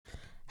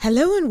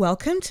Hello and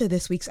welcome to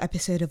this week's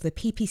episode of the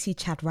PPC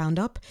Chat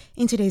Roundup.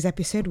 In today's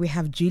episode, we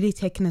have Julie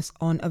taking us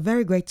on a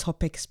very great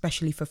topic,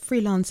 especially for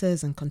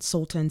freelancers and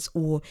consultants,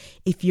 or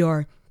if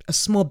you're a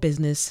small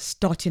business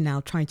starting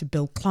out trying to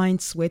build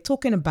clients. We're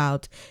talking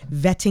about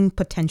vetting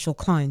potential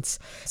clients.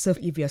 So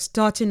if you're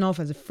starting off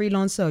as a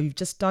freelancer or you've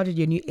just started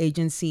your new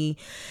agency,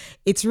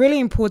 it's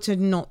really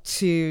important not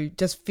to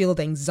just feel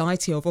the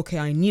anxiety of, okay,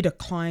 I need a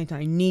client,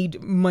 I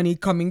need money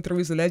coming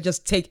through, so let's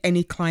just take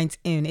any client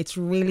in. It's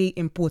really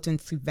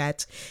important to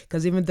vet,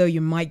 because even though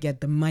you might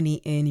get the money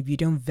in, if you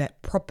don't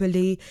vet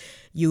properly,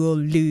 you will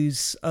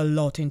lose a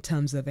lot in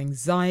terms of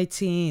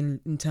anxiety,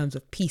 in terms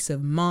of peace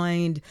of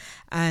mind.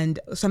 And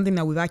something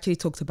that we've actually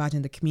talked about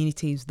in the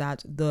community is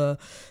that the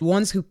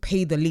ones who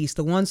pay the least,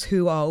 the ones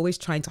who are always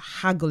trying to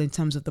haggle in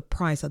terms of the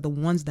price, are the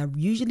ones that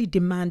usually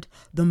demand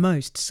the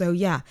most. So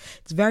yeah,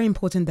 it's very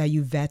important that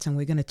you vet, and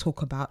we're going to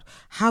talk about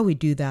how we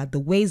do that, the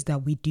ways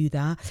that we do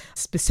that,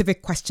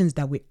 specific questions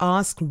that we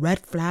ask, red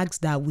flags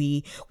that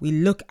we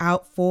look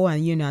out for,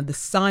 and the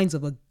signs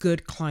of a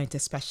good client,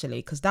 especially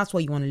because that's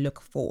what you want to look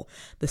for,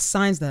 the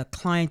signs that a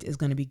client is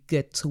going to be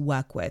good to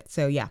work with.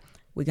 So yeah,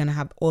 we're going to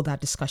have all that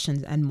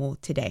discussions and more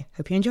today.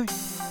 Hope you enjoy.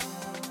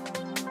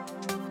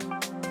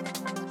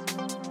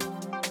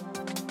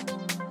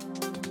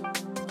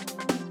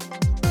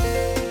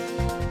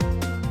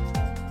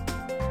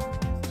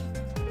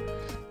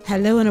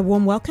 Hello and a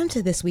warm welcome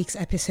to this week's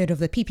episode of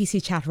the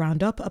PPC Chat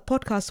Roundup, a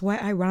podcast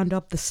where I round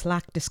up the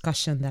Slack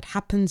discussion that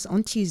happens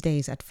on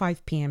Tuesdays at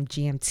 5 p.m.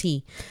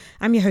 GMT.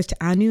 I'm your host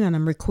Anu, and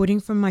I'm recording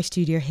from my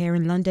studio here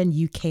in London,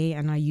 UK,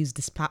 and I use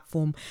this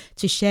platform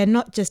to share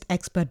not just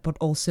expert but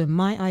also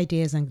my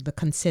ideas and the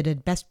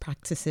considered best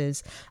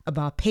practices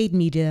about paid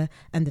media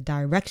and the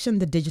direction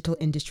the digital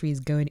industry is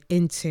going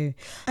into.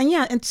 And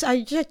yeah, and so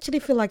I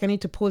actually feel like I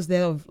need to pause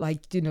there of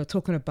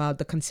talking about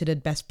the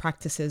considered best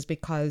practices,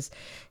 because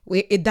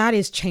that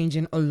is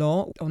changing a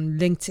lot on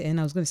LinkedIn.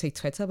 I was going to say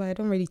Twitter, but I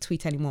don't really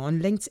tweet anymore. On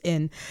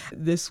LinkedIn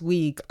this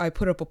week, I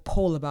put up a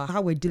poll about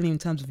how we're dealing in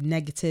terms of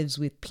negatives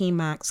with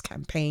PMAX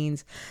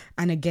campaigns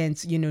and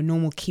against,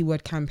 normal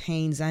keyword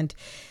campaigns. And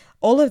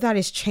all of that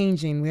is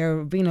changing.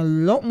 We're being a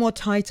lot more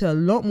tighter, a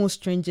lot more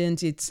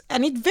stringent. It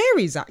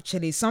varies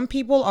actually. Some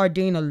people are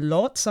doing a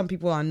lot. Some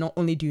people are not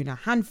only doing a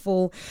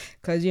handful,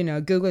 because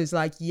Google is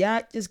like,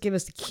 yeah, just give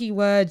us the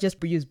keyword,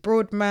 just use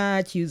broad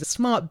match, use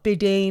smart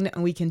bidding,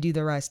 and we can do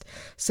the rest.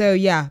 So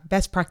yeah,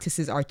 best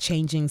practices are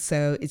changing.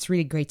 So it's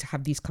really great to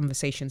have these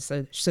conversations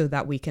so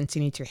that we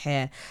continue to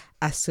hear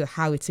as to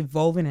how it's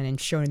evolving and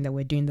ensuring that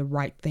we're doing the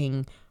right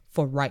thing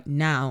for right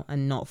now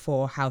and not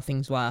for how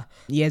things were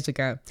years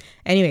ago.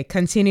 Anyway,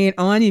 continuing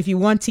on, if you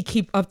want to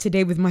keep up to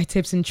date with my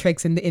tips and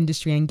tricks in the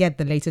industry and get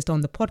the latest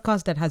on the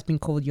podcast that has been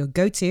called your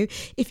go-to,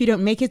 if you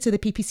don't make it to the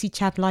PPC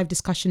Chat live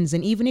discussions,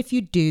 and even if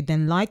you do,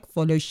 then like,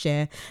 follow,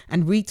 share,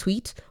 and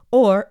retweet,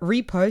 or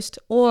repost,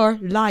 or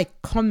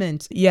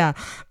comment. Yeah,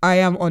 I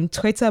am on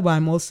Twitter, but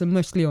I'm also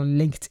mostly on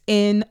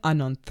LinkedIn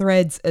and on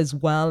Threads as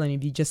well. And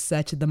if you just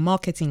search the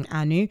Marketing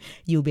Anu,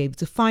 you'll be able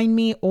to find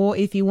me. Or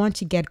if you want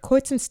to get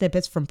quotes and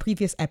snippets from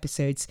previous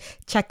episodes,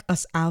 check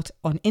us out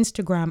on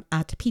Instagram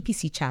at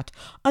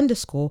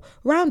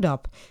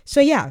ppcchat_roundup.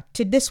 So yeah,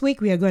 this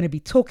week we are going to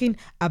be talking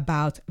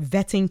about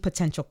vetting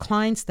potential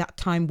clients, that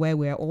time where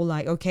we're all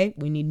like, okay,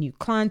 we need new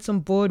clients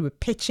on board, we're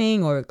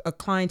pitching, or a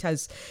client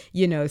has,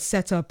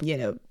 set up,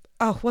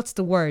 what's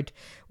the word?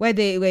 Where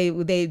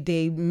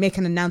they make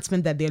an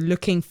announcement that they're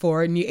looking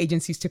for new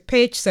agencies to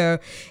pitch. So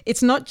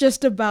it's not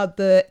just about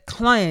the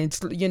clients,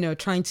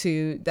 trying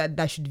to,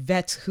 that should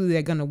vet who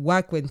they're going to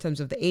work with in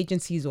terms of the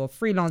agencies or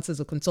freelancers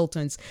or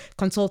consultants.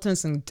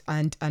 Consultants and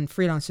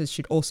freelancers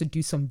should also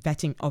do some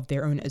vetting of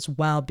their own as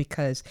well,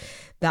 because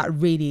that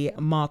really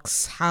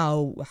marks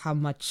how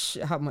much,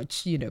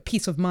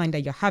 peace of mind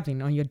that you're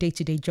having on your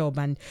day-to-day job,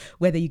 and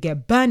whether you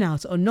get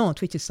burnout or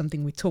not, which is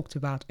something we talked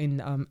about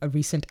in a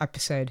recent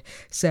episode.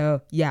 So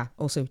yeah,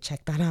 also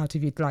check that out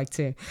if you'd like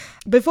to.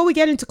 Before we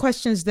get into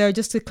questions though,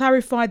 just to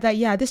clarify that,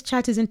 yeah, this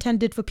chat is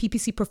intended for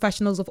PPC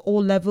professionals of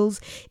all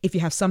levels. If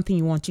you have something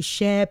you want to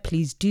share,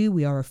 please do.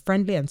 We are a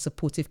friendly and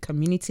supportive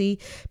community.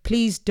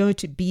 Please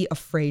don't be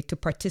afraid to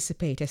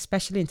participate,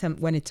 especially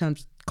when it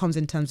comes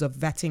in terms of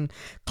vetting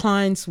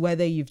clients,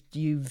 whether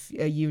you've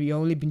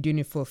only been doing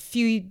it for a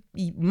few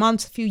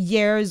months, few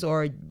years,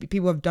 or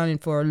people have done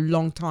it for a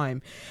long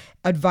time.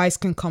 Advice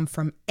can come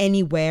from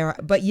anywhere.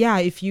 But yeah,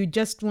 if you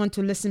just want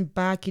to listen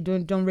back, you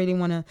don't really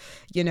want to,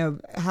 you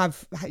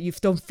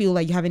don't feel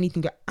like you have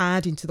anything to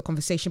add into the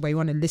conversation, but you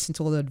want to listen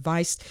to all the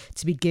advice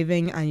to be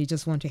giving, and you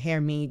just want to hear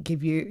me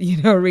give you,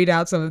 read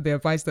out some of the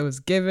advice that was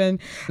given.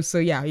 So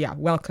yeah,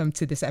 welcome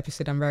to this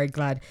episode. I'm very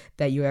glad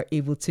that you are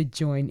able to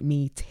join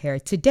me here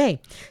today.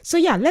 So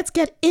yeah, let's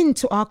get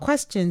into our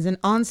questions and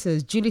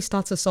answers. Julie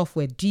starts us off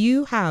with, do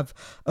you have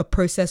a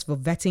process for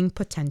vetting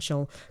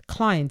potential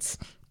clients?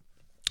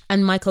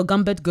 And Michael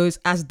Gumbert goes,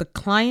 as the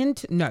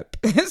client, nope.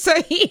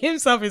 So he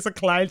himself is a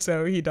client,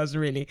 so he doesn't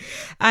really.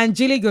 And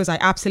Julie goes, I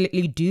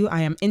absolutely do.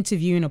 I am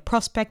interviewing a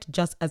prospect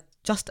just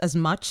as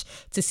much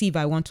to see if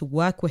I want to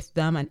work with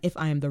them and if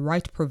I am the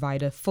right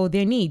provider for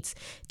their needs.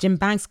 Jim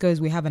Banks goes,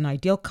 we have an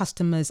ideal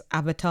customer's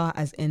avatar,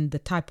 as in the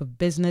type of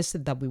business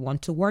that we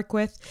want to work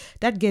with.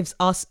 That gives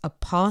us a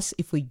pass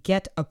if we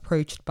get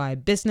approached by a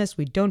business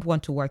we don't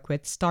want to work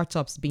with.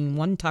 Startups being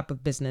one type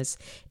of business,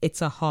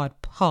 it's a hard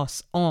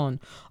pass on.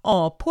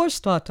 Oh, poor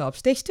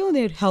startups. They still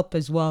need help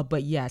as well.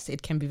 But yes,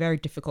 it can be very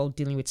difficult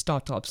dealing with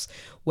startups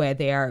where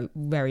they are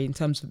very, in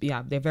terms of,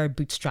 they're very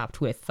bootstrapped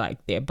with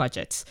like their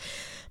budgets.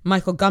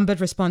 Michael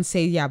Gumbert responds,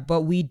 say, yeah,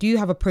 but we do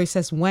have a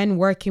process when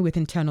working with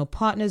internal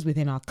partners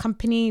within our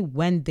company,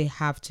 when they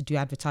have to do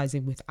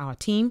advertising with our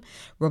team.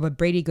 Robert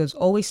Brady goes,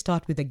 always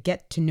start with a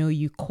get to know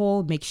you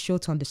call. Make sure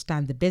to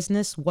understand the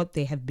business, what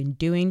they have been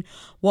doing,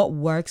 what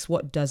works,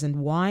 what doesn't,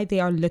 why they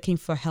are looking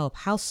for help,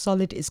 how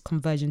solid is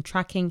conversion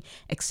tracking,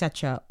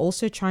 etc.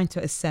 Also trying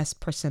to assess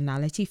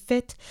personality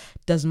fit.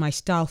 Does my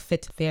style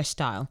fit their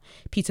style?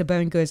 Peter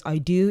Bowen goes, I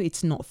do.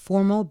 It's not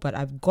formal, but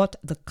I've got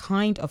the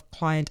kind of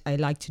client I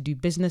like to do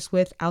business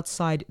with.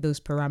 Outside those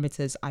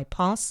parameters, I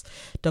pass.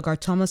 Doug R.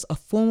 Thomas, a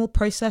formal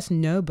process,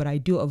 no, but I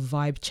do a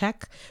vibe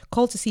check.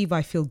 Call to see if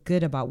I feel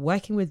good about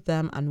working with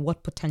them and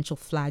what potential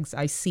flags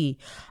I see.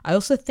 I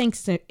also think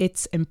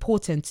it's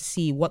important to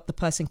see what the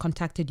person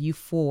contacted you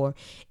for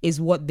is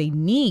what they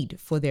need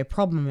for their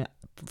problem.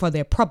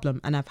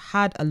 And I've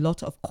had a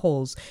lot of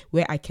calls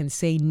where I can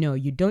say, no,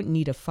 you don't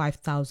need a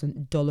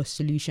 $5,000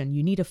 solution,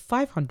 you need a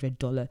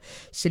 $500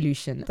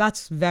 solution.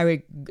 That's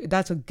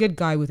a good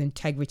guy with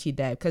integrity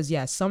there, because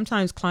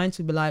sometimes clients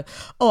will be like,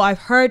 oh, I've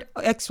heard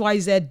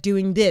XYZ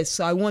doing this,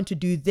 so I want to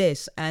do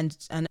this, and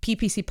a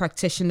PPC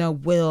practitioner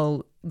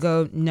will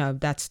go, no,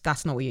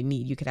 that's not what you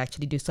need. You could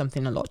actually do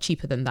something a lot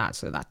cheaper than that.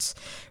 So that's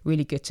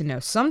really good to know.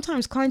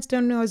 Sometimes clients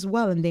don't know as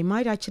well, and they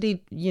might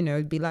actually,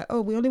 be like,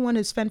 oh, we only want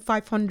to spend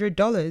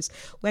 $500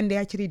 when they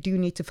actually do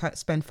need to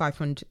spend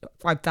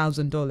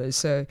 $5,000.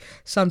 So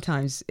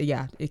sometimes,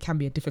 it can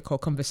be a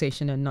difficult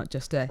conversation and not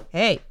just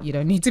hey, you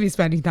don't need to be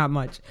spending that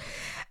much.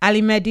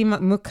 Ali Mehdi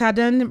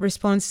Mukadan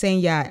responds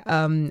saying,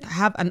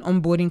 have an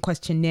onboarding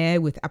questionnaire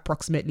with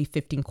approximately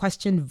 15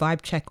 questions,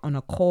 vibe check on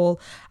a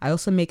call. I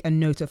also make a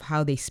note of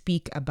how they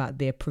speak about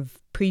their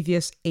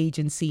previous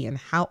agency and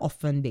how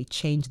often they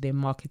change their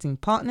marketing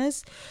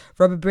partners.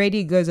 Robert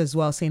Brady goes as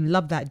well saying,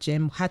 love that,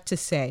 Jim. Had to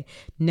say,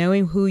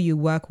 knowing who you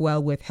work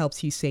well with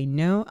helps you say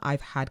no.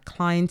 I've had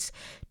clients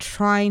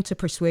trying to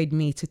persuade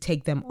me to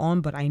take them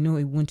on, but I know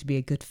it won't be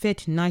a good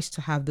fit. Nice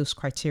to have those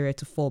criteria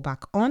to fall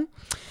back on.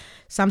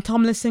 Sam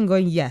Tomlinson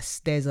going,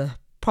 yes, there's a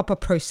proper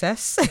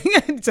process.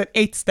 It's an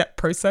 8-step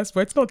process, but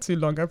it's not too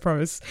long, I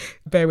promise.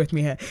 Bear with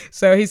me here.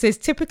 So he says,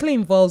 typically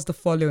involves the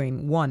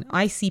following. 1,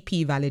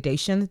 ICP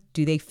validation.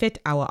 Do they fit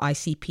our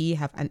ICP?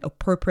 Have an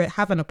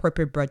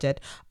appropriate budget?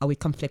 Are we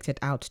conflicted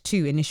out?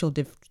 2, initial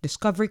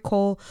discovery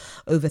call.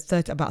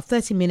 About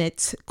 30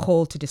 minutes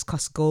call to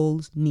discuss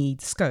goals,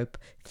 needs, scope.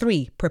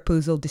 3,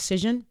 proposal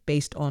decision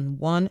based on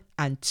 1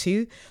 and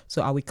 2.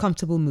 So are we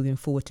comfortable moving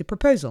forward to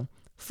proposal?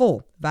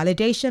 4,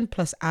 validation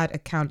plus ad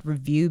account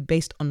review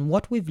based on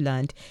what we've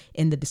learned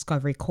in the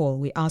discovery call.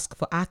 We ask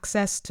for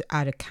access to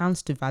ad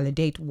accounts to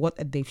validate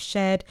what they've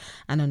shared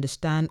and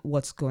understand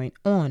what's going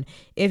on.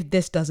 If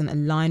this doesn't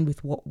align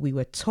with what we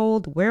were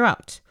told, we're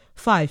out.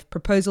 5,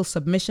 proposal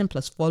submission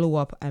plus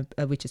follow-up,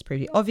 which is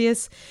pretty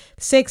obvious.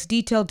 6,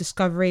 detailed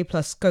discovery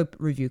plus scope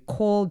review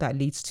call. That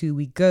leads to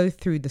we go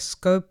through the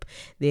scope,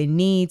 their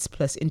needs,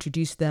 plus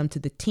introduce them to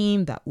the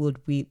team that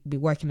would be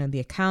working on the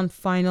account.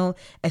 Final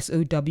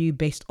SOW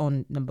based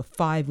on number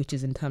 5, which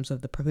is in terms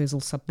of the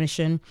proposal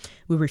submission.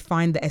 We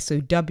refine the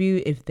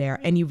SOW. If there are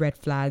any red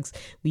flags,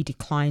 we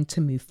decline to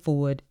move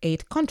forward.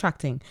 8,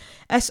 contracting.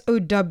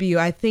 SOW,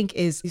 I think,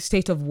 is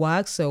state of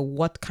work. So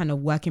what kind of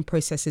working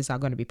processes are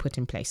going to be put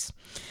in place?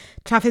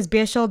 Travis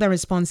Beershall then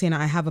responds saying,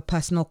 I have a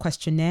personal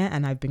questionnaire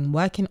and I've been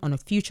working on a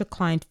future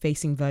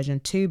client-facing version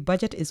too.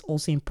 Budget is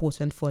also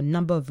important for a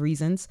number of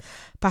reasons.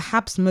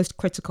 Perhaps most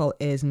critical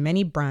is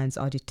many brands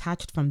are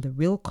detached from the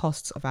real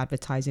costs of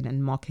advertising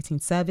and marketing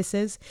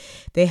services.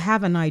 They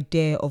have an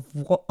idea of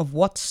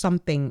what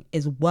something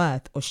is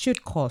worth or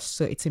should cost,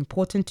 so it's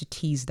important to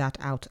tease that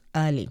out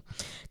early.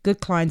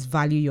 Good clients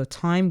value your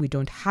time. We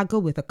don't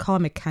haggle with a car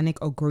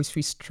mechanic or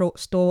grocery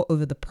store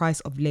over the price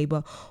of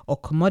labor or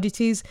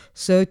commodities.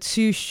 So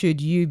too should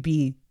you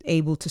be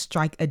able to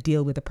strike a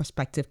deal with a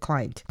prospective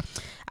client.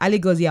 Ali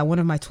goes, one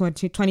of my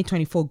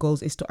 2024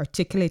 goals is to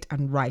articulate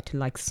and write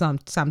like Sam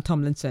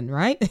Tomlinson,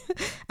 right?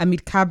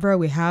 Amit Cabra,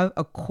 we have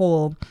a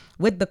call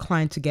with the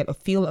client to get a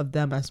feel of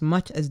them as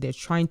much as they're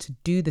trying to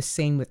do the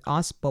same with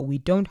us, but we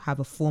don't have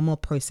a formal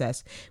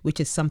process, which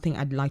is something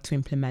I'd like to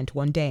implement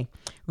one day.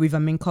 Riva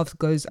Minkoff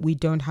goes, we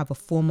don't have a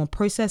formal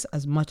process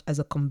as much as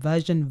a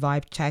conversion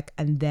vibe check,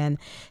 and then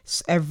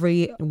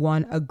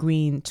everyone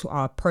agreeing to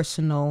our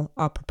proposal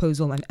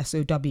and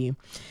SOW.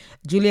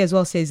 Julie as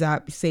well says,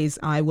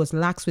 I was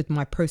lax with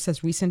my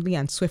process recently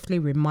and swiftly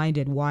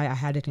reminded why I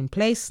had it in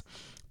place.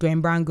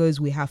 Dwayne Brown goes,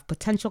 we have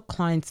potential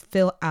clients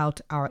fill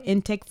out our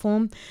intake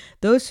form.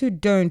 Those who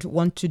don't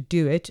want to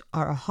do it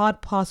are a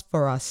hard pass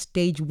for us.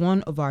 Stage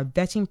 1 of our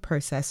vetting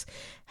process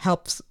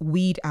helps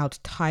weed out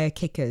tire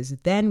kickers.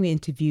 Then we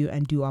interview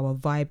and do our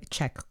vibe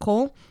check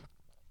call.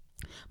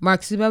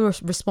 Mark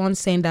Zuber responds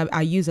saying that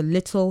I use a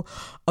little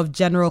of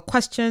general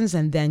questions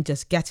and then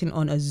just getting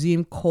on a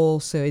Zoom call.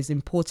 So it's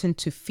important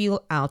to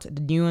feel out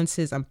the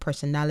nuances and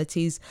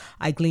personalities.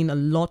 I glean a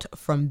lot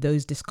from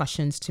those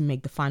discussions to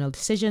make the final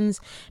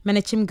decisions.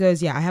 Menachim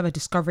goes, I have a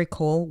discovery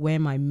call where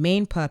my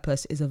main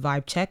purpose is a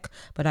vibe check,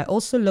 but I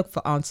also look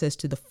for answers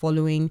to the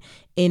following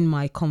in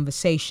my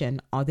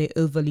conversation. Are they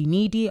overly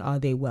needy? Are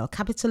they well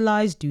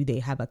capitalized? Do they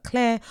have a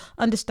clear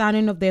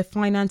understanding of their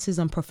finances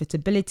and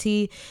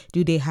profitability?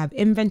 Do they have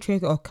inventory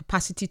or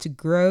capacity to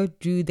grow?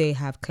 Do they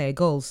have clear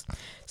goals?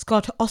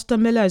 Scott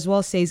Ostermiller as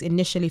well says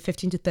initially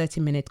 15 to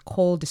 30-minute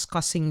call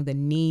discussing the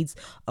needs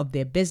of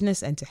their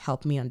business and to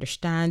help me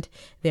understand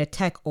their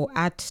tech or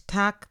ad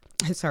stack,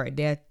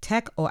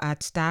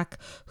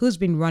 who's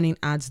been running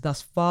ads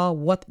thus far,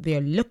 what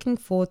they're looking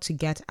for to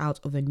get out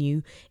of a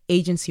new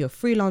agency or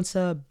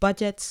freelancer,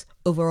 budgets,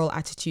 overall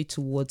attitude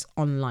towards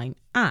online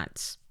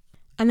ads.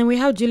 And then we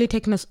have Julie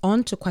taking us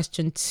on to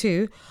question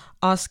 2,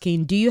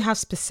 asking, do you have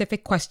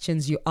specific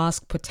questions you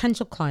ask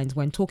potential clients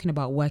when talking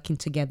about working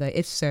together?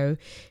 If so,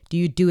 do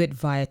you do it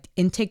via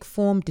intake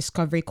form,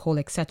 discovery call,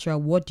 etc.?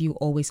 What do you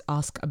always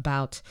ask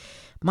about?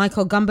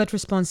 Michael Gumbert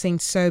responds saying,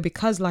 so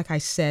because like I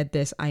said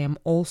this, I am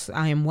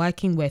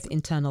working with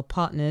internal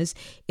partners.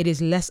 It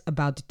is less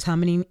about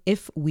determining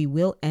if we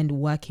will end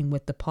working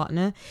with the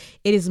partner.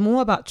 It is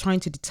more about trying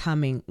to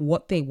determine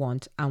what they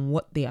want and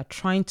what they are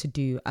trying to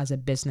do as a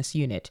business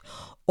unit.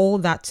 All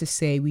that to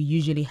say, we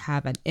usually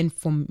have an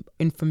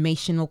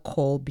informational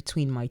call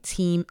between my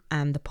team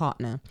and the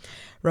partner.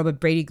 Robert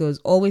Brady goes,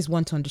 always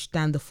want to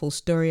understand the full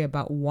story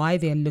about why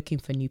they're looking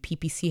for new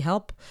PPC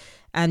help.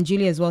 And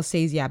Julie as well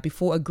says,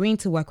 before agreeing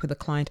to work with a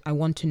client, I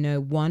want to know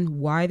 1,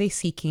 why are they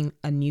seeking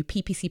a new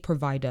PPC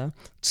provider?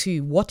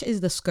 2, what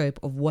is the scope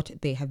of what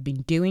they have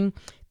been doing?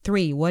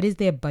 3, what is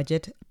their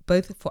budget,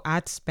 both for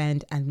ad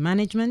spend and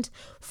management?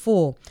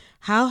 4,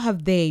 how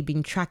have they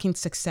been tracking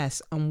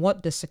success and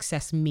what does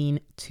success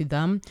mean to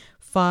them?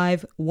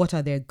 5, what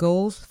are their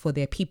goals for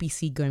their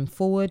PPC going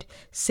forward?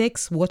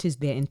 6, what is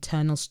their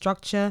internal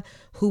structure?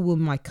 Who will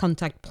my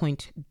contact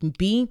point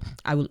be?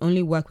 I will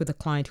only work with a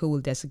client who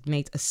will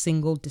designate a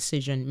single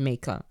decision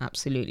maker.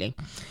 Absolutely.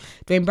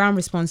 Dwayne Brown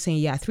responds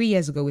saying, 3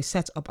 years ago, we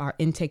set up our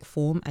intake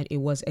form and it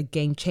was a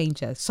game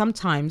changer.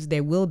 Sometimes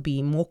there will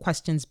be more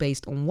questions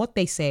based on what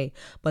they say,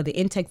 but the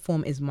intake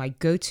form is my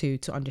go-to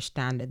to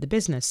understand the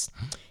business.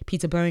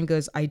 Peter Bowen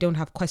goes, I don't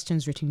have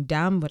questions written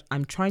down, but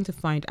I'm trying to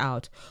find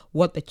out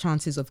what the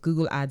chances of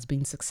Google Ads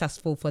being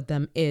successful for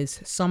them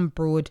is. Some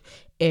broad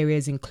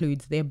areas include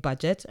their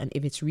budget and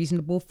if it's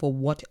reasonable for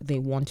what they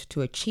want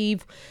to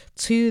achieve.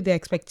 2, their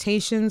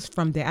expectations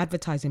from their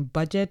advertising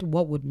budget,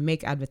 what would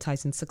make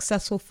advertising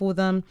successful for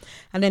them.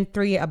 And then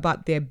 3,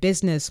 about their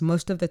business.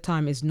 Most of the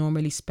time is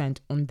normally spent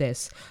on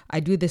this. I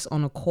do this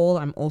on a call.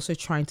 I'm also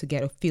trying to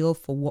get a feel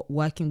for what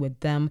working with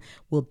them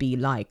will be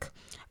like.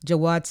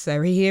 Jawad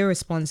Sari here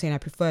responds saying, I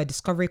prefer a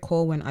discovery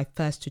call when I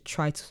first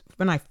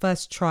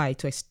try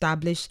to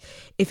establish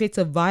if it's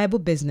a viable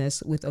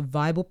business with a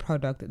viable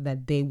product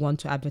that they want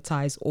to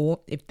advertise, or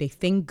if they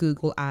think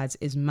Google Ads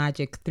is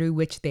magic through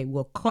which they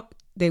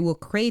will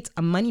create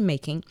a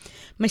money-making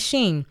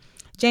machine.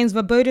 James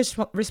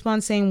Vaboda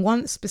responds saying,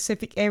 one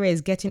specific area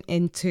is getting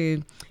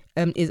into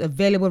is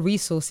available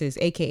resources,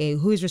 aka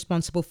who is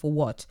responsible for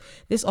what.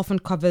 This often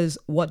covers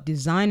what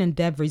design and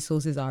dev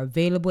resources are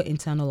available,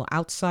 internal or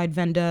outside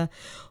vendor,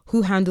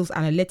 who handles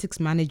analytics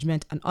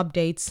management and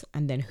updates,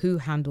 and then who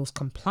handles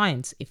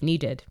compliance if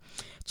needed.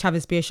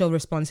 Travis Beershall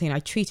responds saying, I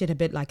treat it a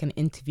bit like an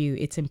interview.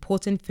 It's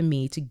important for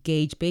me to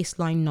gauge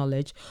baseline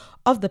knowledge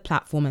of the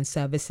platform and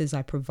services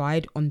I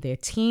provide on their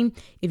team.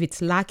 If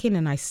it's lacking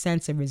and I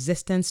sense a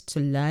resistance to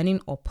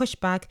learning or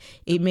pushback,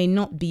 it may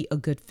not be a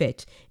good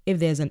fit. If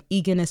there's an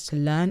eagerness to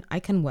learn, I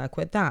can work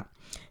with that.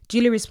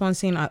 Julie responds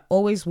saying, I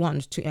always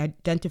want to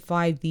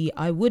identify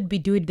I would be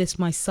doing this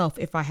myself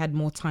if I had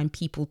more time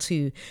people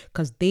too,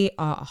 because they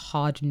are a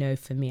hard no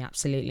for me.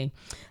 Absolutely.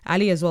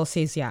 Ali as well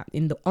says,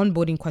 in the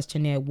onboarding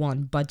questionnaire,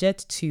 1,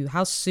 budget. 2,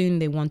 how soon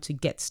they want to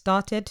get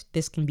started.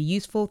 This can be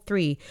useful.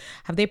 3,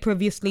 have they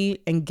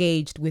previously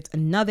engaged with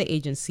another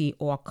agency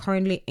or are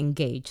currently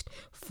engaged?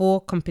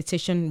 4,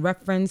 competition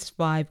reference.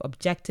 5,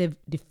 objective,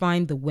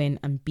 define the win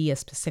and be as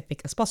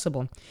specific as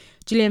possible.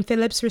 Gillian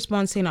Phillips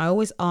responds saying, I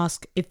always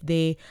ask if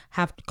they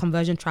have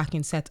conversion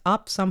tracking set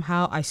up.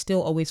 Somehow I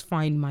still always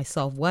find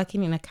myself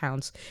working in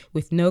accounts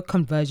with no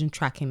conversion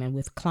tracking and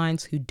with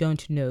clients who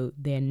don't know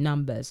their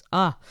numbers.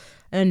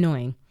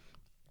 Annoying.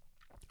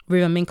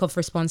 Riva Minkoff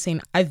responds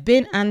saying, I've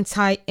been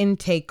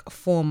anti-intake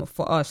form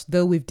for us,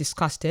 though we've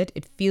discussed it.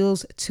 It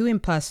feels too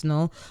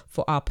impersonal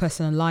for our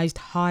personalized,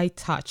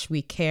 high-touch,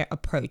 we care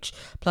approach.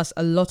 Plus,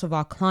 a lot of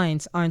our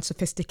clients aren't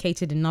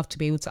sophisticated enough to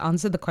be able to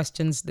answer the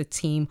questions the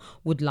team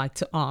would like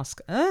to ask.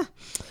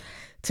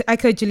 To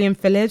echo Gillian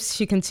Phillips,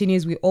 she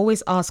continues, we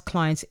always ask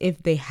clients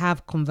if they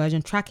have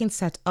conversion tracking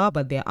set up,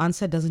 but their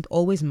answer doesn't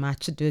always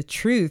match the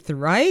truth,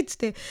 right?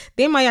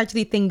 They might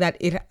actually think that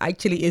it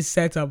actually is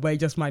set up, but it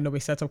just might not be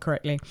set up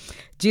correctly.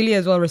 Julia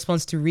as well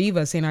responds to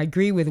Reva saying, I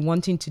agree with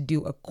wanting to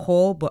do a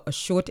call, but a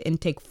short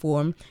intake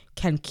form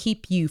can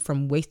keep you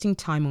from wasting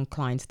time on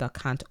clients that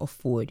can't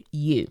afford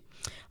you.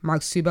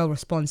 Mark Subel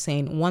responds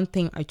saying, one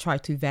thing I try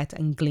to vet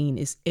and glean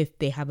is if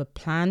they have a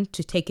plan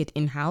to take it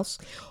in-house,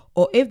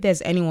 or if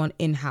there's anyone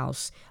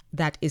in-house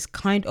that is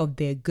kind of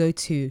their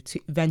go-to to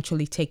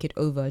eventually take it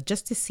over,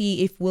 just to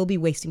see if we'll be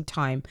wasting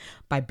time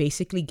by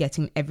basically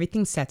getting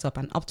everything set up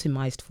and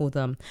optimized for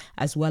them,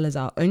 as well as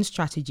our own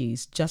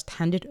strategies, just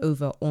hand it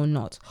over or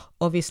not.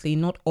 Obviously,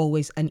 not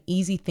always an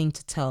easy thing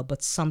to tell,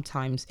 but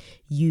sometimes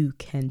you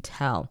can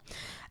tell.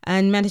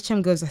 And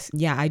Menachem goes,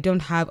 yeah, I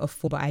don't have a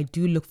full, but I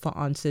do look for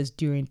answers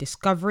during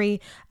discovery.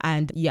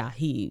 And yeah,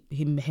 he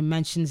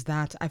mentions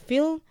that. I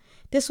feel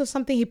this was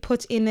something he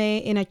put in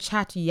a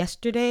chat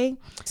yesterday,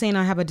 saying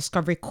I have a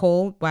discovery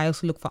call, but I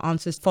also look for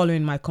answers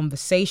following my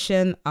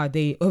conversation. Are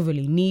they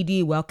overly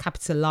needy, well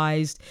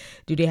capitalized?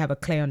 Do they have a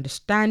clear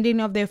understanding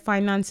of their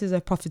finances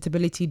or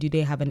profitability? Do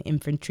they have an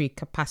inventory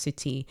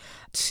capacity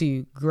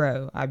to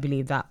grow? I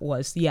believe that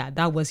was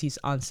his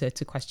answer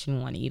to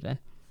question 1 even.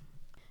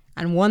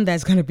 And one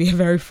that's going to be a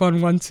very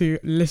fun one to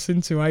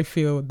listen to, I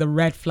feel, the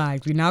red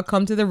flags. We now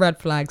come to the red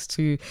flags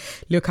to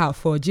look out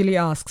for. Julie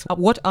asks,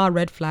 what are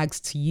red flags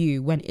to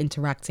you when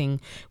interacting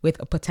with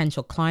a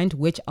potential client?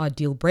 Which are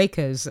deal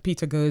breakers?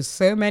 Peter goes,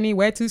 so many,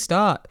 where to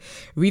start?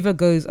 Reva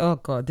goes, oh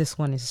God, this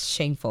one is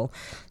shameful.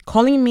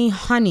 Calling me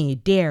honey,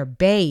 dear,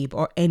 babe,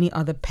 or any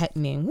other pet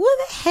name. Who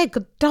the heck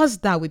does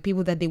that with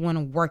people that they want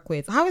to work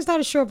with? How is that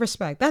a show of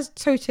respect? That's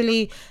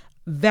totally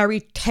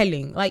very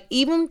telling. Like,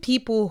 even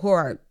people who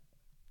are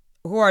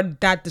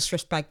that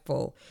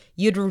disrespectful,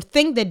 you'd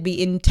think they'd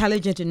be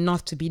intelligent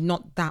enough to be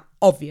not that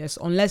obvious,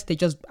 unless they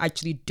just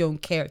actually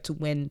don't care to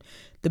win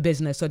the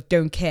business or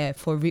don't care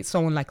for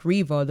someone like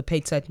Reva, the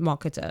paid search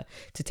marketer,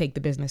 to take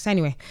the business.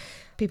 Anyway,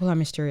 people are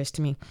mysterious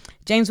to me.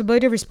 James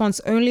Waboda responds,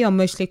 only or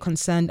mostly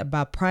concerned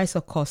about price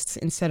or costs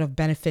instead of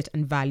benefit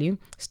and value.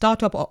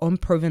 Startup or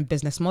unproven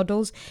business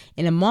models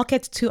in a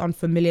market too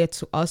unfamiliar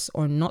to us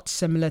or not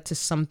similar to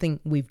something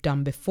we've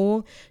done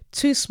before.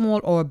 Too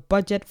small or a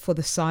budget for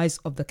the size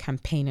of the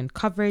campaign and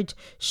coverage.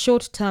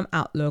 Short-term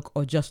outlook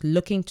or just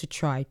looking to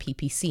try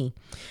PPC.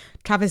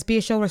 Travis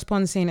Beershall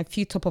responds saying, a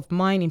few top of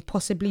mind in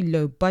possibly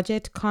low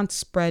budget, can't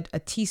spread a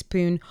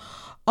teaspoon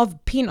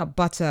of peanut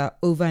butter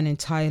over an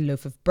entire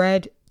loaf of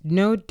bread,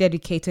 no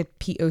dedicated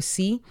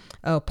POC,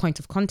 point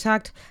of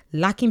contact,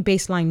 lacking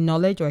baseline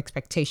knowledge or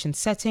expectation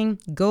setting,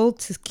 goal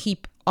to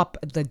keep up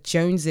with the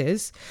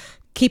Joneses.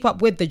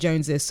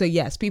 So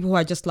yes, people who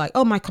are just like,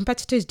 oh, my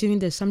competitor is doing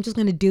this, so I'm just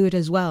going to do it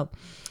as well.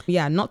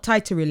 Yeah, not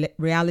tied to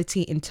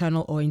reality,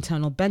 internal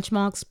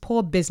benchmarks,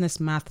 poor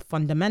business math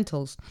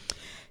fundamentals.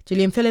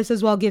 Gillian Phillips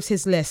as well gives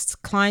his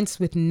list. Clients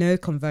with no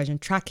conversion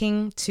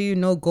tracking. 2,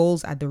 no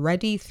goals at the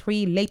ready.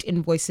 3, late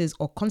invoices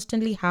or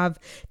constantly have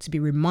to be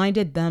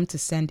reminded them to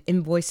send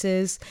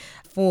invoices.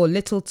 4,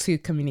 little to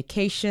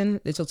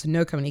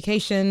no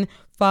communication.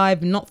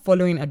 5, not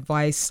following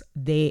advice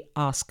they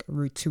ask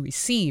to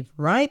receive,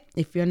 right?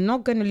 If you're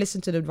not going to listen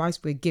to the advice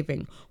we're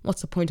giving,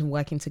 what's the point of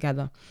working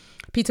together?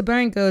 Peter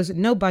Bering goes,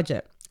 no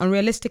budget.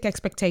 Unrealistic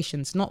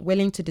expectations, not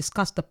willing to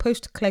discuss the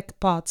post-click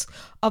parts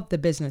of the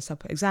business.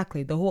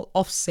 Exactly, the whole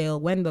off-sale,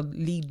 when the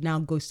lead now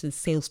goes to the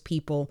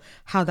salespeople,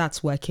 how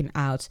that's working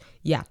out.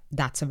 Yeah,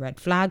 that's a red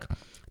flag.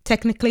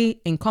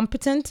 Technically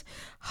incompetent,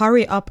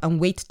 hurry up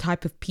and wait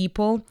type of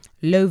people,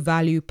 low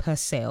value per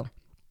sale.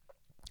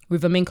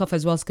 River Minkoff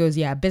as well goes,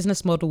 a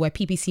business model where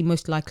PPC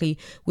most likely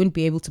wouldn't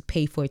be able to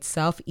pay for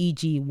itself,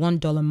 e.g.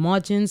 $1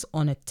 margins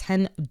on a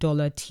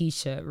 $10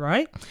 t-shirt,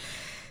 right?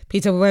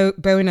 Peter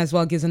Bowen as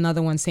well gives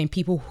another one saying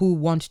people who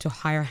want to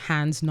hire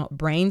hands, not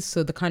brains.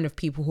 So the kind of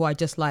people who are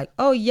just like,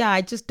 oh yeah,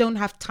 I just don't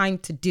have time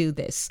to do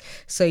this.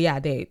 So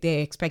yeah, they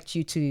expect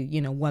you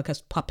to, work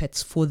as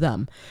puppets for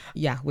them.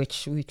 Yeah,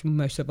 which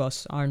most of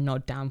us are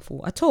not down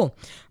for at all.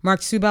 Mark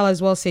Subel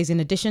as well says,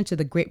 in addition to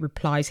the great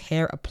replies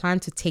here, a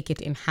plan to take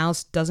it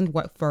in-house doesn't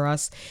work for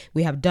us.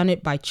 We have done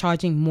it by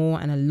charging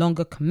more and a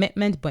longer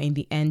commitment, but in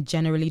the end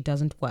generally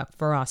doesn't work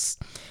for us.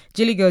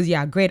 Julie goes,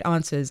 yeah, great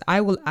answers.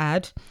 I will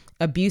add,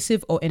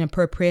 abusive or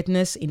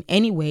inappropriateness in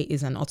any way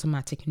is an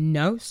automatic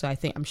no. So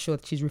I'm sure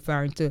she's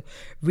referring to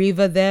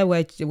Reva there,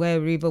 where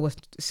Reva was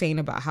saying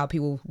about how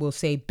people will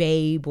say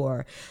babe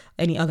or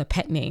any other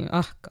pet name.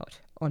 Oh God,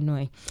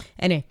 annoying.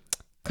 Anyway,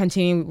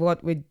 continuing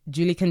with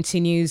Julie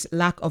continues,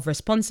 lack of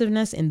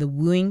responsiveness in the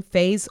wooing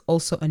phase,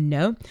 also a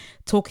no.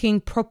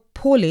 Talking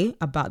poorly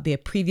about their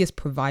previous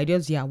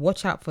providers,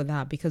 watch out for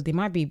that, because they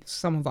might be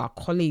some of our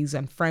colleagues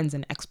and friends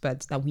and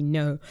experts that we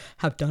know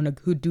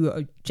who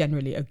do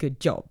generally a good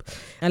job.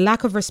 A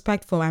lack of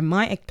respect for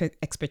my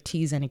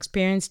expertise and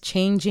experience,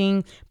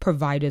 changing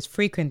providers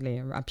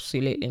frequently,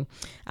 absolutely.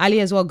 Ali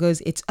as well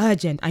goes, it's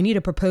urgent, I need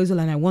a proposal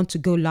and I want to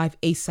go live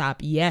ASAP.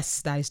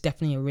 Yes, that is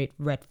definitely a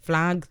red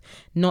flag.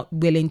 Not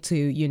willing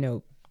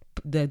to,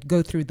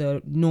 go through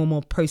the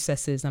normal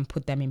processes and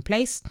put them in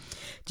place.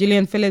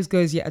 Gillian Phillips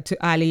goes, yeah,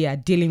 to Ali, yeah,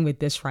 dealing with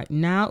this right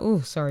now.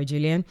 Oh, sorry,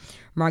 Gillian.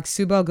 Mark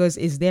Subel goes,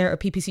 is there a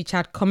PPC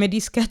chat comedy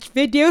sketch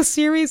video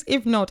series?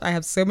 If not, I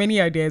have so many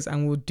ideas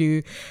and will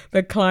do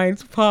the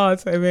client's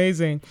part.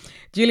 Amazing.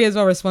 Julie as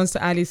well responds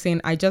to Ali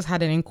saying, I just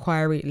had an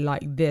inquiry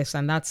like this.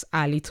 And that's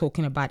Ali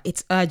talking about,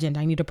 it's urgent.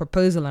 I need a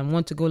proposal and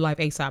want to go live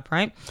ASAP,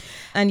 right?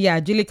 And yeah,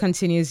 Julie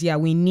continues, yeah,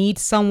 we need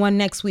someone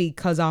next week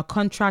because our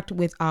contract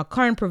with our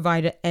current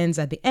provider ends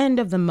at the end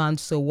of the month.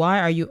 So why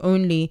are you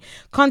only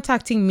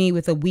contacting me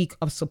with a week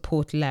of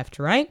support left,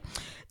 right?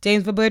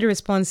 James Vaboda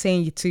responds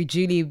saying to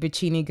Julie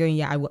Bicini going,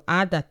 yeah, I will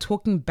add that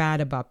talking bad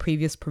about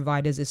previous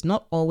providers is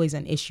not always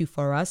an issue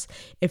for us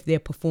if their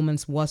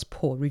performance was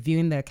poor.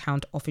 Reviewing the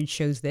account often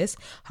shows this.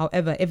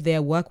 However, if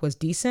their work was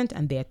decent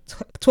and they're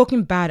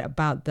talking bad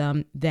about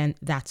them, then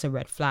that's a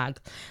red flag.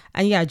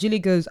 And yeah, Julie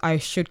goes, I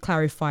should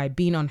clarify,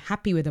 being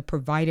unhappy with a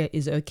provider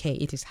is okay.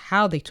 It is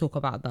how they talk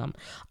about them.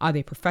 Are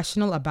they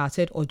professional about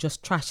it or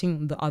just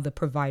trashing the other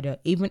provider?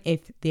 Even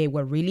if they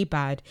were really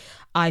bad,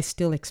 I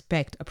still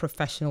expect a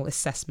professional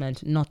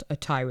assessment, not a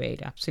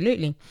tirade.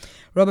 Absolutely.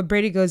 Robert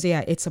Brady goes,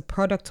 yeah, it's a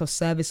product or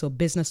service or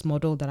business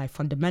model that I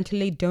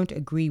fundamentally don't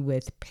agree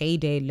with,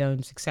 payday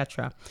loans,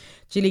 etc.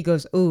 Julie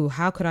goes, oh,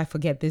 how could I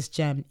forget this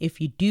gem?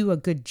 If you do a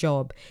good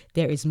job,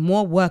 there is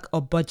more work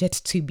or budget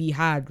to be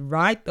had,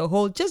 right? The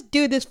whole, just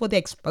do this for the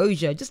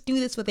exposure, just do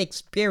this for the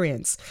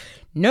experience.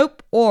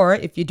 Nope. Or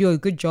if you do a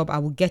good job, I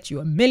will get you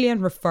 1 million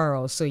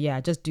referrals. So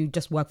yeah,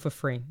 just work for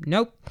free.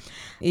 Nope.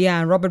 Yeah.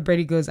 And Robert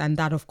Brady goes, and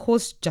that of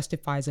course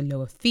justifies a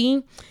lower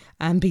fee.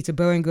 And Peter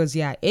Bowen goes,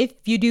 yeah, if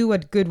you do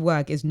what good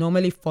work is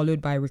normally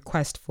followed by a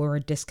request for a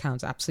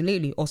discount.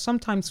 Absolutely. Or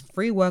sometimes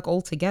free work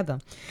altogether.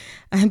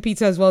 And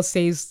Peter as well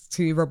says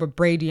to Robert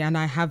Brady, and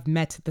I have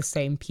met the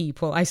same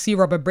people. I see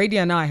Robert Brady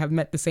and I have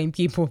met the same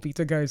people,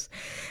 Peter goes.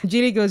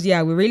 Julie goes,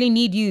 yeah, we really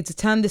need you to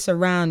turn this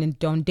around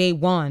and on day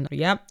one.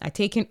 Yep.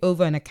 Taking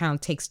over an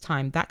account takes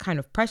time. That kind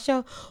of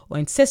pressure or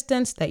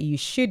insistence that you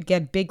should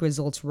get big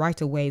results right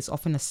away is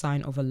often a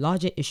sign of a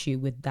larger issue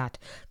with that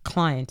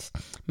client.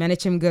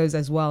 Manichim goes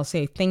as well,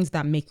 say things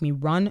that make me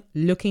run,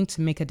 looking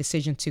to make a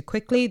decision too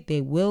quickly.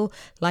 They will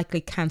likely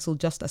cancel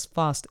just as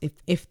fast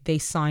if they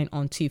sign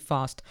on too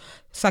fast.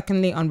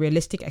 Secondly,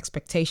 unrealistic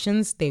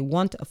expectations. They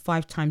want a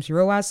 5 times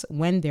ROAS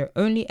when they're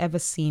only ever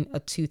seen a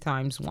 2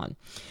 times one.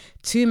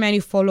 Too many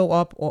follow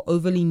up or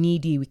overly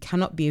needy. We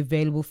cannot be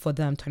available for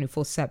them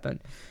 24/7.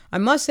 I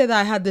must say that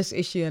I had this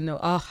issue and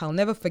I'll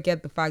never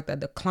forget the fact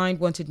that the client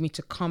wanted me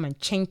to come and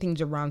change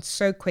things around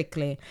so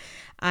quickly.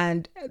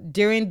 And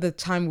during the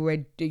time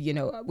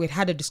we'd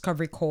had a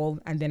discovery call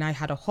and then I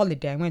had a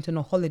holiday. I went on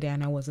a holiday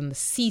and I was on the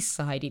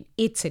seaside in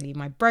Italy,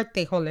 my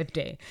birthday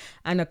holiday.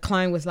 And a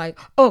client was like,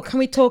 oh, can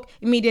we talk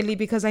immediately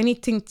because I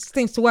need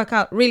things to work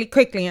out really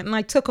quickly. And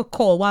I took a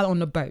call while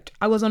on a boat.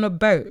 I was on a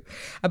boat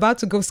about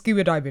to go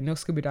scuba diving,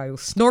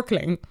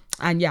 snorkeling.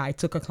 And yeah, I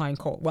took a client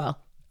call. Well,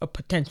 a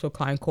potential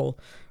client call.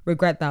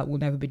 Regret that. We'll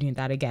never be doing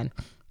that again.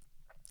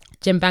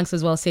 Jim Banks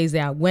as well says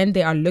that when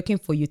they are looking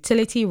for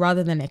utility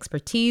rather than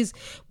expertise,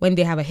 when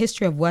they have a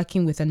history of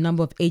working with a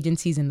number of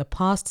agencies in the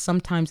past,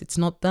 sometimes it's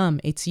not them,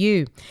 it's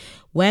you.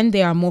 When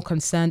they are more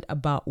concerned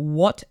about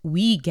what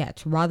we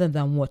get rather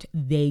than what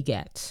they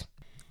get.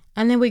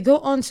 And then we go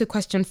on to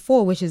question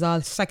 4, which is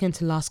our second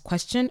to last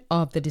question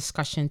of the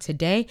discussion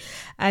today.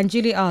 And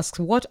Julie asks,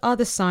 what are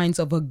the signs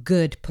of a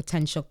good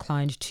potential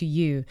client to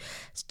you?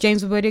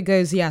 James Waboda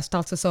goes,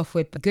 starts us off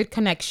with good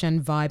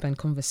connection, vibe and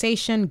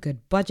conversation,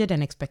 good budget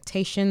and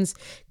expectations,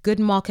 good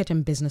market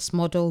and business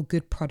model,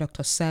 good product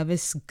or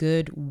service,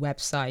 good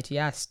website.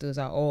 Yes, those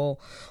are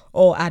all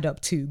add up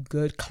to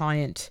good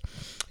client.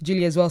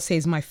 Julie as well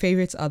says, my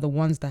favorites are the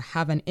ones that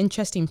have an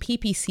interest in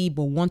PPC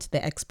but want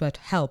the expert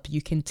help.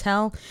 You can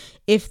tell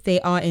if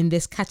they are in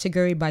this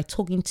category by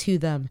talking to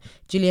them.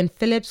 Gillian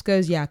Phillips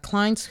goes,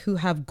 clients who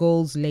have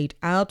goals laid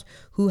out,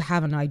 who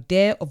have an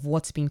idea of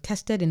what's being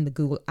tested in the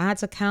Google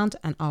Ads account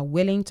and are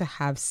willing to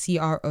have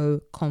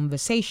CRO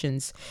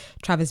conversations.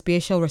 Travis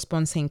Beershell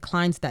responds saying,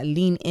 clients that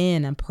lean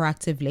in and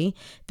proactively.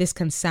 This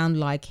can sound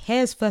like,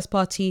 here's first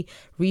party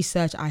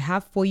research I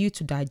have for you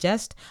to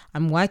digest.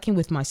 I'm working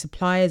with my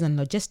suppliers and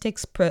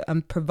logistics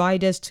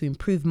providers to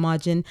improve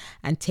margin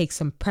and take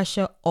some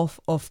pressure off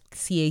of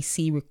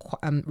CAC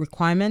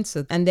requirements.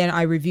 And then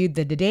I reviewed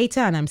the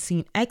data and I'm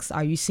seeing X.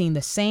 Are you seeing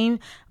the same?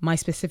 My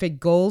specific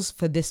goals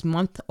for this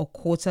month or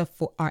quarter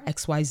are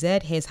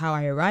XYZ. Here's how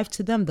I arrived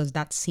to them. Does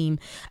that seem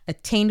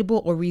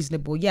attainable or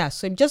reasonable? Yeah.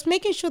 So just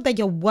making sure that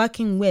you're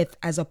working with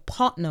as a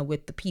partner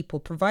with the people,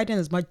 providing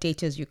as much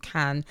data as you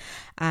can,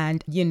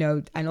 and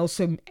and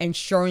also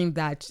ensuring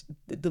that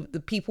the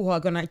people who are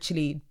going to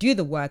actually do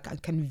the work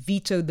and can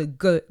veto the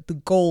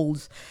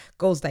goals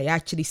that you're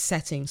actually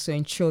setting, so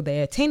ensure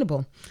they're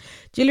attainable.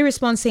 Julie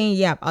responds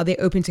saying, are they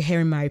open to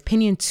hearing my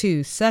opinion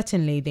too?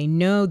 Certainly, they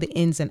know the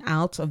ins and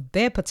outs of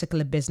their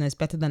particular business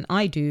better than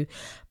I do,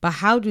 but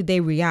how do they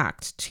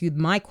react to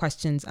my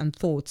questions and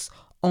thoughts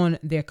on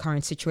their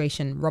current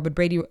situation. Robert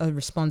Brady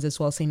responds as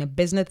well, saying a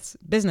business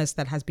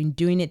that has been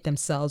doing it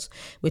themselves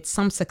with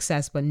some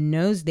success but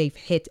knows they've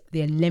hit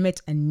their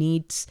limit and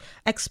needs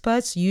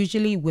experts,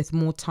 usually with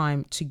more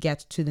time, to get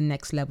to the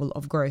next level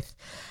of growth.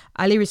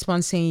 Ali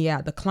responds saying,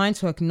 yeah, the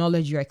clients who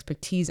acknowledge your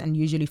expertise and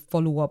usually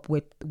follow up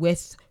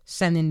with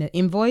sending the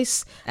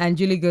invoice. And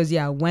Julie goes,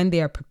 yeah, when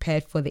they are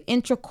prepared for the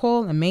intro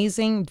call,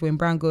 amazing. Dwayne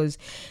Brown goes,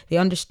 they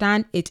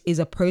understand it is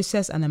a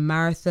process and a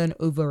marathon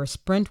over a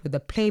sprint with a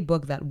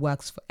playbook that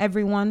works for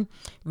everyone.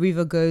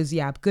 Riva goes,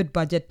 yeah, good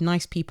budget,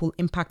 nice people,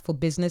 impactful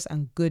business,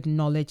 and good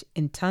knowledge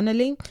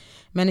internally.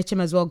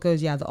 Menachem as well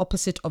goes, yeah, the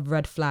opposite of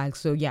red flags.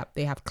 So yeah,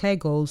 they have clear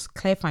goals,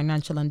 clear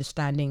financial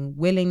understanding,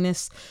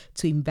 willingness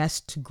to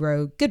invest, to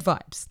grow, good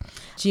vibes.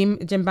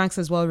 Jim Banks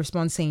as well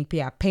responds saying,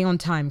 yeah, pay on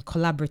time,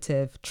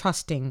 collaborative,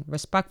 trusting,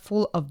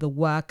 respectful of the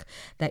work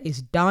that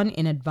is done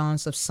in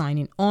advance of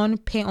signing on,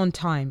 pay on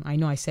time. I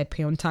know I said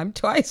pay on time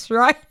twice,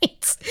 right?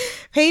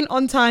 Paying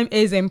on time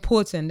is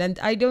important, and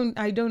I don't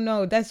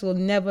know, this will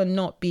never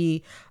not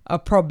be a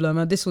problem,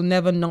 or this will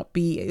never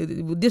be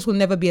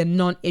a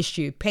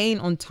non-issue. Paying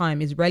on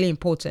time is really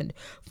important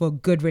for a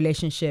good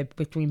relationship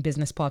between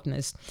business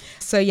partners.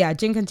 So yeah,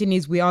 Jim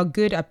continues, we are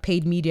good at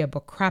paid media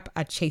but crap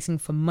at chasing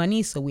for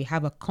money, so we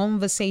have a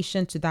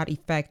conversation to that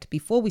effect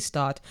before we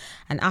start,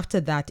 and after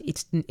that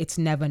it's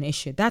never an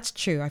issue. That's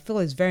true. I feel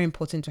it's very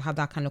important to have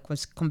that kind of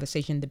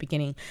conversation in the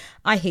beginning.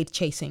 I hate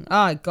chasing.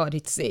 Oh god,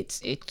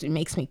 it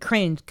makes me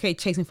cringe.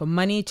 Chasing for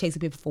money,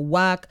 chasing people for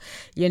work.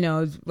 You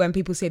know, when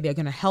people say they're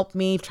gonna help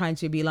me, trying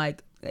to be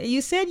like,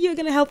 you said you're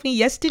gonna help me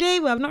yesterday,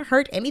 but I've not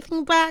heard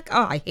anything back.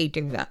 Oh, I hate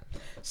doing that.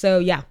 So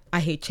yeah, I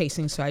hate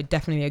chasing. So I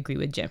definitely agree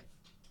with Jim.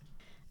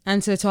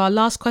 And so to our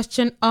last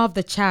question of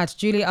the chat,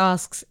 Julie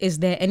asks, is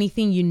there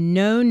anything you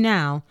know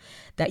now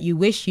that you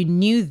wish you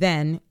knew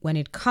then when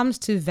it comes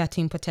to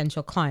vetting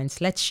potential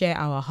clients? Let's share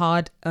our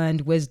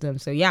hard-earned wisdom.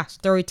 So yeah,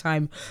 story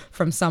time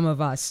from some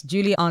of us.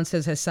 Julie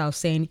answers herself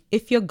saying,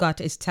 if your gut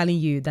is telling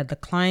you that the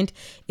client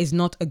is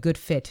not a good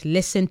fit,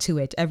 listen to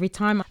it. Every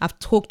time I've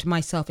talked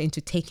myself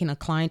into taking a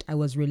client I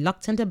was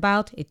reluctant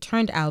about, it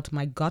turned out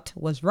my gut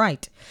was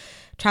right.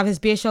 Travis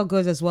Beershall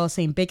goes as well,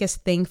 saying,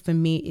 biggest thing for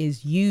me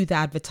is you, the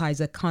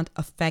advertiser, can't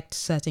affect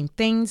certain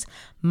things.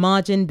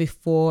 Margin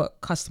before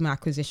customer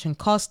acquisition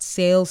costs,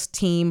 sales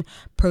team,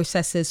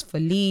 processes for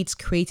leads,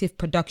 creative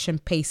production,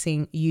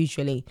 pacing,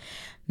 usually.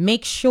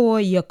 Make sure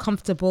you're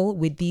comfortable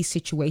with these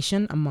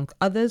situations, among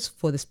others,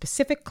 for the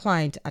specific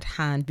client at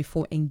hand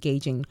before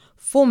engaging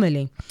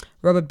formally.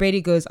 Robert Brady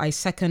goes, I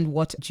second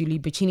what Julie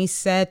Bicini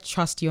said.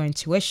 Trust your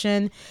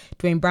intuition.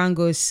 Dwayne Brown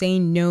goes,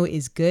 saying no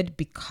is good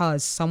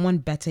because someone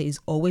better is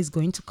always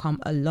going to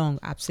come along.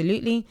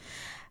 Absolutely.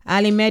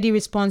 Ali Mehdi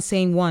responds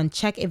saying, 1,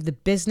 check if the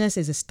business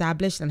is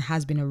established and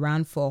has been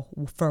around for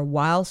a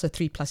while, so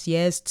 3+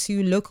 years.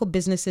 2, local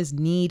businesses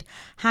need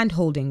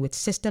hand-holding with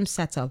system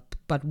setup,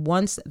 but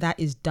once that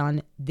is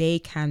done, they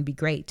can be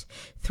great.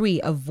 3,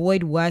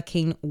 avoid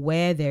working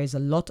where there is a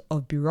lot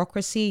of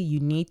bureaucracy. You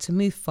need to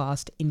move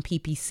fast in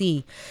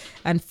PPC.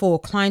 And 4,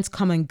 clients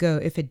come and go.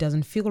 If it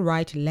doesn't feel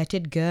right, let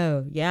it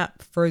go. Yeah,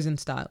 Frozen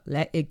style,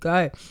 let it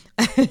go.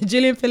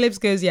 Julian Phillips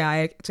goes,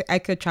 yeah, to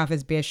echo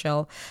Travis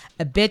Beershall,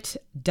 a bit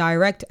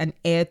direct and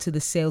air to the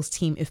sales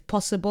team if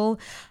possible.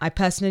 I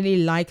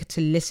personally like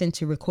to listen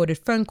to recorded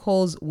phone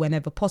calls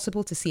whenever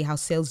possible to see how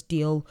sales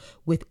deal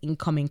with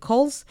incoming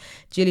calls.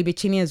 Julie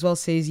Bicini as well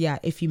says, yeah,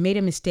 if you made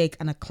a mistake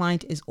and a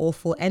client is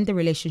awful, end the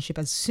relationship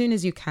as soon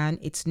as you can.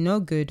 It's no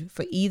good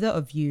for either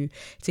of you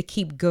to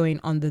keep going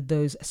under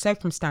those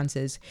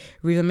circumstances.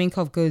 Riva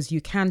Minkov goes,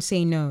 you can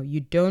say no.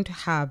 You don't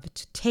have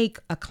to take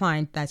a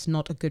client that's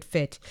not a good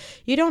fit.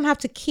 You don't have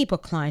to keep a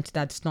client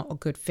that's not a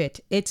good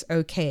fit. It's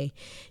okay.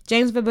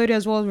 James Verboda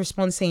as well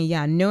responds saying,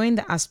 yeah, knowing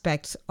the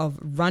aspects of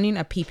running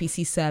a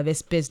PPC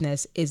service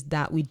business is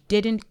that we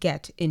didn't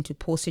get into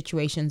poor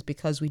situations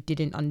because we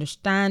didn't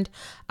understand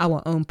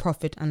our own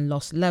profit and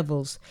loss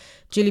levels.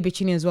 Julie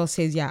Bicini as well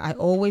says, yeah, I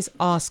always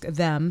ask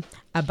them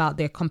about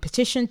their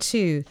competition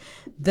too.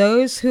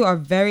 Those who are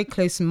very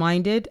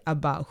close-minded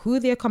about who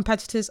their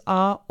competitors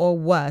are, or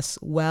worse,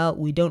 well,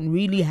 we don't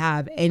really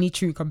have any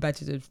true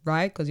competitors,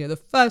 right? Because you're the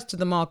first to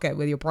the market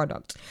with your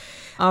product.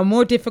 Are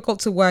more difficult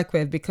to work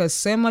with because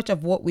so much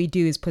of what we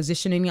do is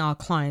positioning our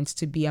clients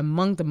to be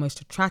among the most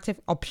attractive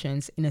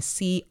options in a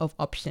sea of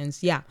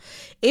options. Yeah.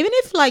 Even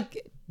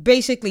if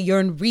basically you're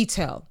in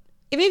retail,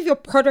 even if your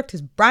product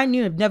is brand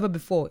new and never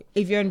before,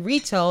 if you're in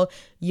retail,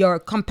 your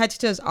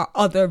competitors are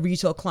other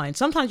retail clients.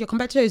 Sometimes your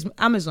competitor is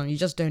Amazon. You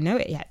just don't know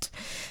it yet.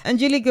 And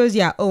Julie goes,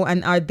 yeah, oh,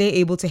 and are they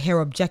able to hear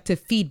objective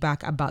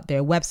feedback about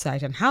their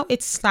website and how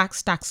it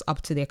stacks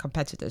up to their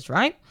competitors,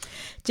 right?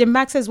 Jim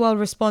Max as well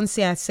responds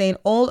here saying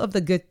all of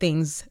the good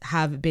things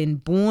have been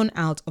born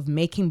out of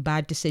making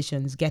bad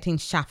decisions, getting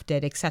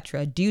shafted,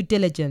 etc. Due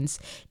diligence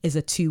is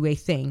a two-way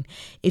thing.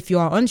 If you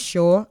are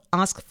unsure,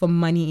 ask for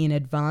money in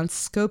advance.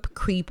 Scope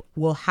creep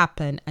will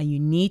happen and you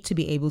need to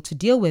be able to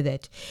deal with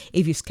it.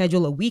 If you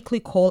schedule a weekly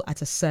call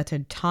at a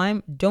certain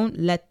time, don't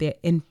let their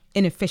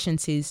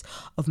inefficiencies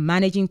of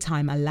managing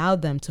time allow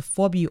them to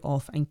fob you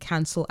off and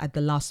cancel at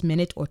the last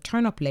minute or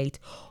turn up late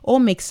or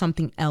make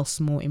something else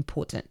more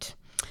important.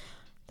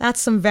 That's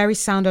some very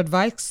sound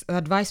advice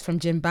from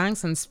Jim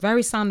Banks, and it's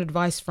very sound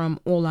advice from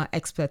all our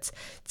experts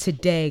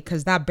today,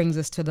 because that brings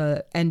us to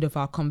the end of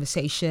our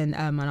conversation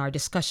and our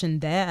discussion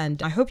there.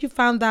 And I hope you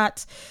found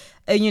that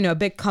a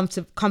bit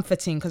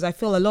comforting, because I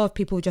feel a lot of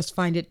people just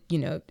find it,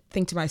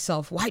 think to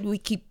myself, why do we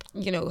keep,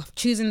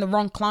 choosing the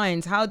wrong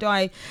clients? How do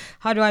I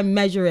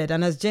measure it?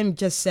 And as Jim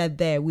just said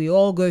there, we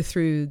all go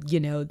through,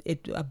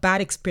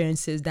 bad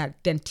experiences that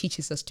then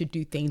teaches us to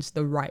do things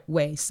the right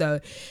way. So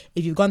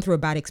if you've gone through a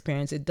bad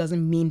experience, it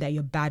doesn't mean that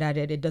you're bad at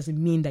it. It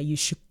doesn't mean that you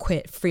should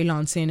quit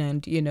freelancing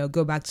and,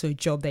 go back to a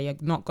job that you're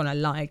not going to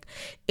like.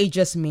 It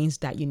just means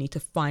that you need to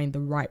find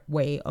the right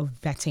way of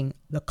vetting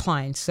the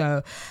client.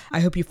 So I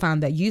hope you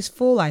found that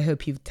useful. I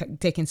hope you've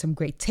taken some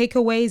great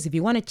takeaways. If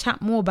you want to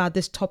chat more about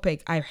this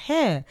topic, I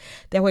hear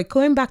that we're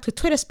going back to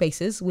Twitter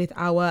Spaces with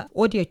our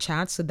audio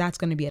chat. So that's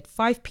going to be at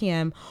 5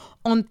 p.m.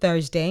 on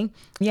Thursday.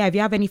 Yeah, if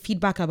you have any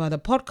feedback about the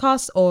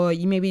podcast, or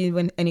you maybe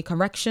even any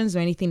corrections or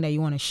anything that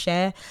you want to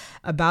share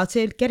about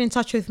it, get in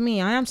touch with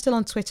me. I am still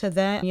on Twitter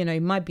there. I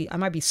might be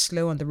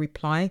slow on the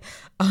reply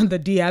on the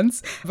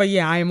DMs, but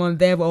yeah, I am on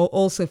there. But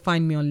also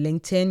find me on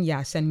LinkedIn.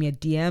 Yeah, send me a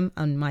DM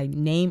on my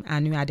name,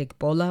 Anu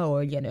Adigbola,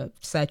 or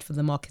search for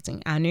the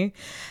marketing Anu.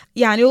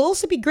 Yeah, and it will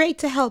also be great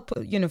to help,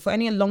 for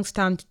any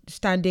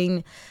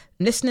long-standing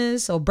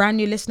listeners or brand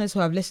new listeners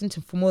who have listened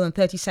to for more than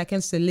 30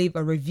 seconds to leave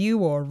a review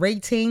or a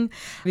rating.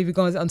 If you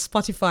go on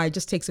Spotify, it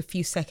just takes a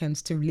few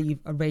seconds to leave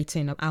a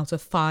rating out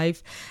of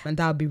 5, and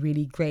that would be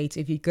really great.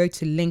 If you go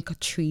to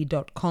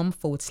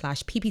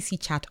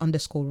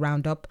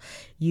linktree.com/ppcchat_roundup,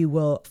 you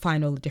will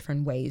find all the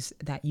different ways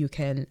that you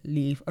can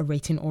leave a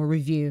rating or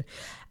review.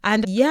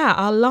 And yeah,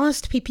 our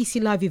last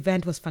PPC Live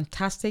event was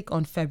fantastic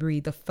on February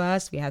the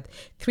 1st. We had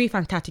 3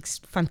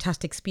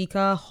 fantastic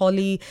speakers: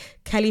 Holly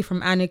Kelly from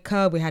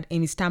Annika, we had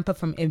Amy Stamper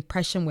from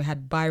Impression, we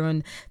had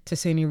Byron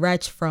Tasoni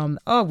Rech from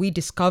We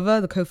Discover,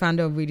 the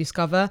co-founder of We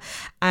Discover,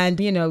 and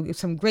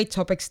some great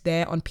topics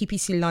there on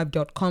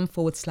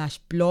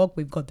ppclive.com/blog.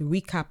 We've got the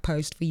recap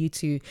post for you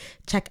to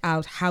check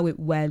out how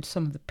it went,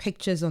 some of the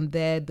pictures on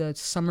there, the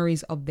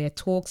summaries of their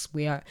talks.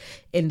 We are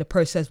in the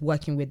process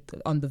working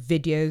on the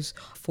videos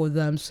for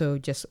them, so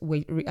just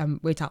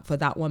wait out for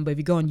that one. But if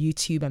you go on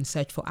YouTube and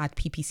search for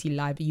 @PPC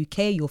Live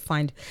UK, you'll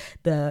find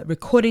the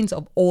recordings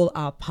of all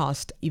our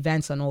past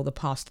events and all the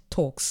past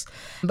talks.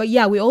 But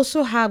yeah, we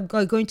also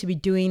going to be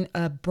doing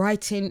a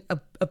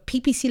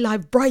PPC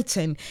Live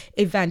Brighton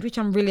event, which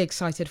I'm really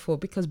excited for,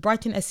 because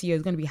Brighton SEO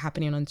is going to be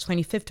happening on the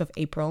 25th of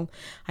April.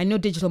 I know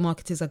digital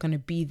marketers are going to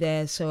be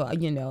there, so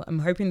I'm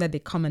hoping that they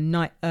come a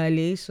night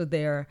early, so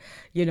they're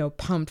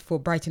pumped for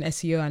Brighton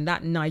SEO. And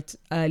that night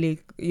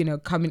early,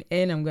 coming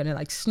in, I'm going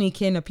to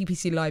sneak in a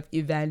PPC Live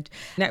event,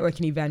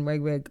 networking event, where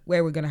we're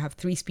going to have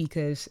 3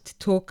 speakers to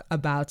talk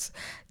about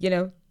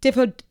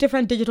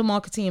different digital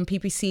marketing and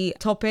PPC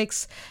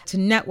topics, to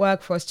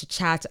network, for us to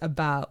chat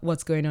about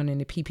what's going on in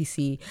the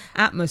PPC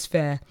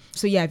atmosphere.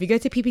 So yeah, if you go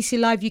to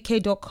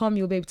ppcliveuk.com,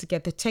 you'll be able to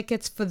get the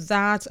tickets for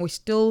that. We're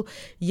still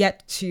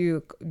yet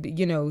to,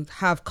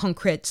 have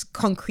concrete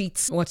concrete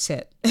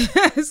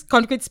speakers,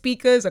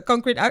 a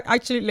concrete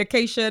actually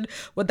location.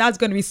 Well, that's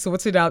going to be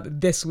sorted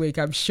out this week,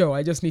 I'm sure.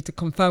 I just need to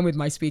confirm with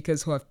my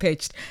speakers who have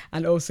pitched,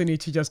 and also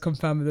need to just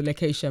confirm with the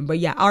location. But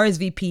yeah,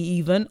 RSVP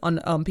even on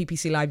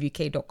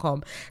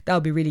ppcliveuk.com. That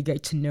would be really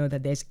great to know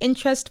that there's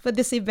interest for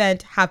this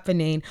event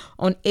happening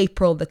on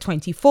April the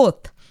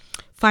 24th.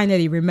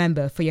 Finally,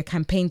 remember, for your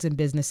campaigns and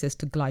businesses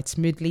to glide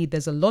smoothly,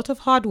 there's a lot of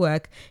hard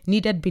work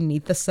needed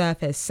beneath the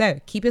surface.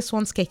 So keep your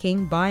swans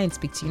kicking. Bye, and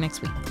speak to you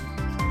next week.